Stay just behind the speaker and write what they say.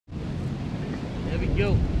David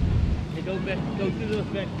Joe. They go to those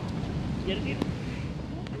back. Get it in.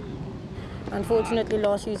 Unfortunately,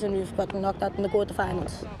 last season we've got knocked out in the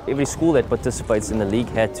quarterfinals. Every school that participates in the league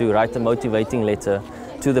had to write a motivating letter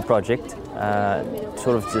to the project,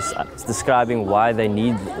 sort of just describing why they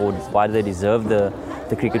need or why they deserve the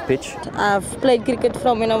cricket pitch. I've played cricket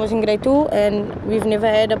from when I was in grade 2, and we've never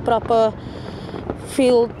had a proper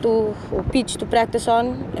field or pitch to practice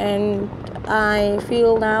on, and I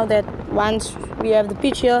feel now that once we have the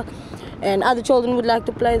pitch here and other children would like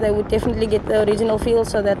to play, they would definitely get the original feel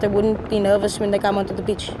so that they wouldn't be nervous when they come onto the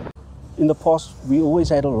pitch. In the past, we always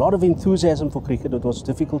had a lot of enthusiasm for cricket. It was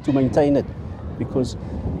difficult to maintain it because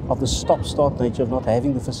of the stop-start nature of not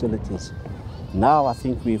having the facilities. Now I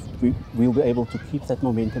think we'll be able to keep that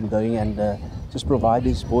momentum going and just provide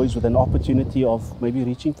these boys with an opportunity of maybe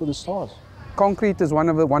reaching for the stars. Concrete is one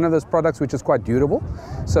of those products which is quite durable,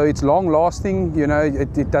 so it's long-lasting. You know,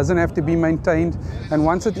 it doesn't have to be maintained, and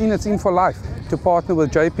once it's in for life. To partner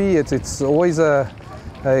with JP, it's always a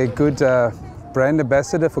good brand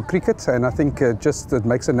ambassador for cricket, and I think it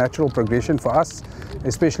makes a natural progression for us,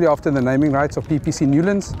 especially after the naming rights of PPC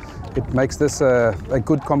Newlands. It makes this a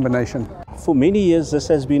good combination. For many years, this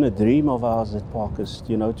has been a dream of ours at Parkhurst,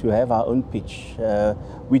 you know, to have our own pitch.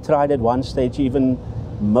 We tried at one stage even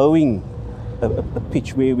mowing a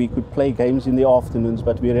pitch where we could play games in the afternoons,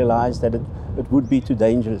 but we realized that it would be too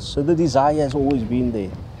dangerous. So the desire has always been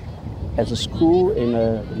there. As a school in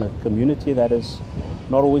a community that is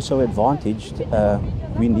not always so advantaged,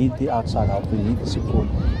 we need the outside help, we need the support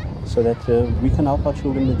so that we can help our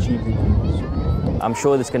children achieve their dreams. I'm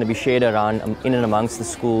sure that's going to be shared around in and amongst the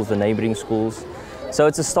schools, the neighbouring schools. So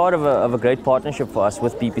it's a start of a great partnership for us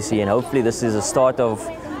with PPC, and hopefully this is a start of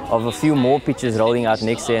a few more pitches rolling out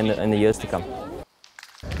next year and in the years to come.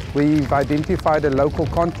 We've identified a local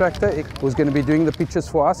contractor who's going to be doing the pitches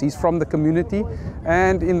for us. He's from the community,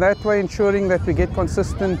 and in that way ensuring that we get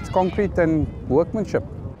consistent concrete and workmanship.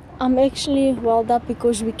 I'm actually welled up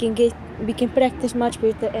because we can practice much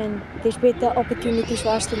better, and there's better opportunities for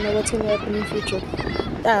us to know what's going to happen in the future.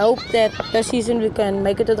 I hope that this season we can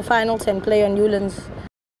make it to the finals and play on Newlands.